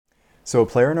So a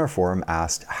player in our forum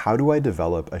asked, how do I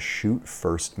develop a shoot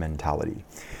first mentality?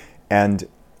 And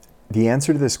the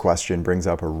answer to this question brings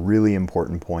up a really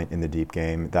important point in the deep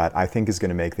game that I think is going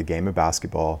to make the game of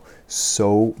basketball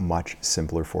so much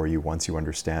simpler for you once you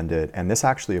understand it. And this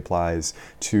actually applies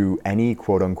to any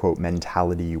quote unquote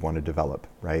mentality you want to develop,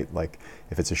 right? Like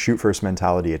if it's a shoot first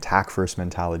mentality, attack first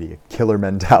mentality, a killer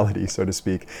mentality, so to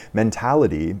speak.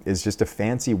 Mentality is just a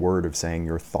fancy word of saying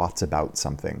your thoughts about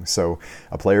something. So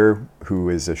a player who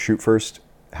is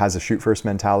has a shoot first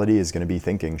mentality is going to be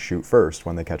thinking shoot first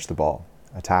when they catch the ball.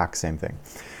 Attack, same thing.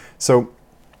 So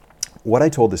what I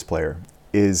told this player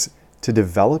is to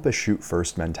develop a shoot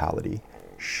first mentality,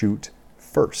 shoot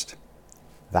first.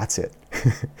 That's it.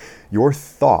 Your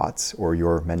thoughts, or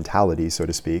your mentality, so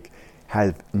to speak,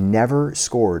 have never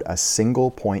scored a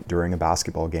single point during a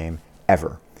basketball game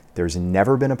ever. There's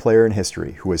never been a player in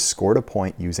history who has scored a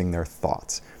point using their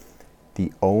thoughts.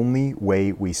 The only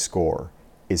way we score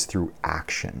is through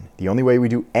action. The only way we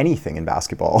do anything in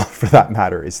basketball, for that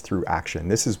matter, is through action.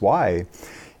 This is why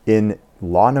in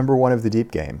law number 1 of the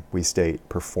deep game, we state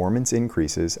performance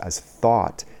increases as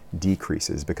thought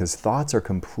decreases, because thoughts are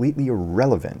completely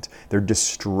irrelevant. They're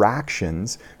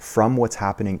distractions from what's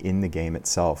happening in the game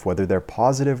itself, whether they're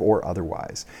positive or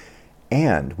otherwise.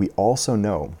 And we also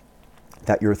know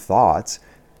that your thoughts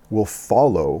will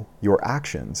follow your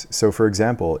actions. So for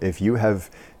example, if you have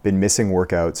been missing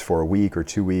workouts for a week or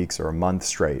 2 weeks or a month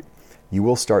straight, you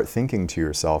will start thinking to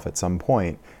yourself at some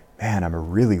point, man, I'm a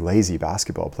really lazy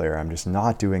basketball player. I'm just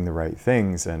not doing the right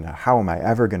things. And how am I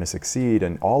ever going to succeed?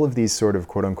 And all of these sort of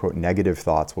quote unquote negative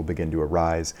thoughts will begin to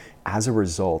arise as a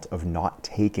result of not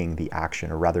taking the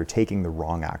action, or rather taking the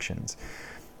wrong actions.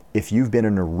 If you've been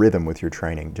in a rhythm with your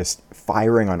training, just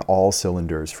firing on all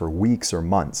cylinders for weeks or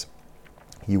months,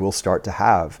 you will start to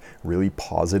have really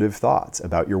positive thoughts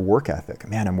about your work ethic.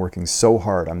 Man, I'm working so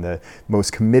hard. I'm the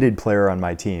most committed player on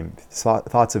my team.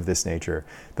 Thoughts of this nature.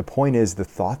 The point is, the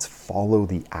thoughts follow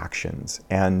the actions.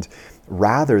 And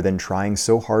rather than trying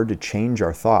so hard to change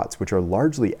our thoughts, which are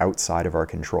largely outside of our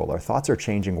control, our thoughts are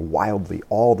changing wildly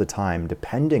all the time,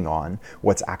 depending on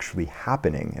what's actually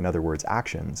happening. In other words,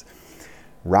 actions.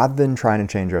 Rather than trying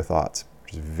to change our thoughts,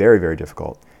 which is very, very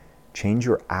difficult, change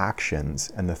your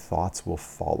actions and the thoughts will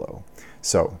follow.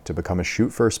 So to become a shoot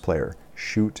first player,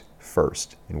 shoot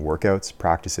first in workouts,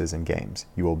 practices, and games.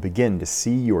 You will begin to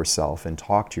see yourself and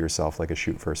talk to yourself like a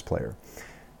shoot first player.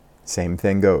 Same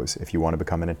thing goes if you want to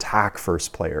become an attack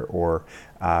first player, or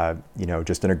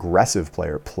just an aggressive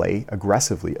player. Play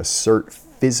aggressively, assert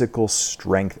physical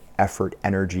strength, effort,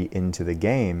 energy into the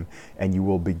game, and you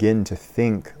will begin to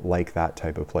think like that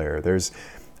type of player. There's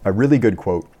a really good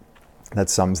quote that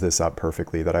sums this up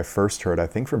perfectly that I first heard, I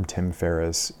think, from Tim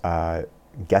Ferriss,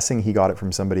 guessing he got it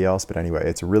from somebody else, but anyway,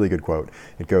 it's a really good quote.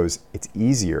 It goes, it's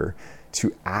easier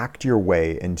to act your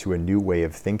way into a new way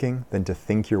of thinking than to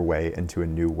think your way into a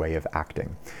new way of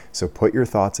acting. So put your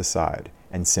thoughts aside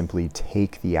and simply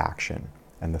take the action,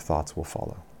 and the thoughts will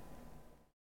follow.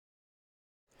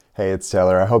 Hey, it's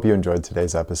Taylor. I hope you enjoyed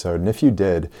today's episode. And if you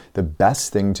did, the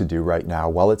best thing to do right now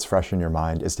while it's fresh in your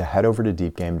mind is to head over to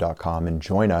deepgame.com and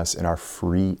join us in our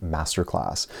free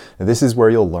masterclass. Now, this is where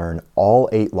you'll learn all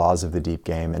 8 laws of the deep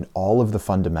game and all of the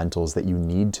fundamentals that you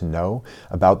need to know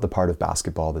about the part of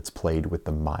basketball that's played with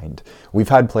the mind. We've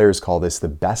had players call this the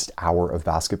best hour of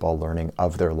basketball learning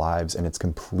of their lives, and it's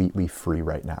completely free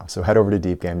right now. So head over to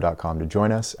deepgame.com to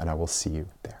join us, and I will see you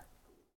there.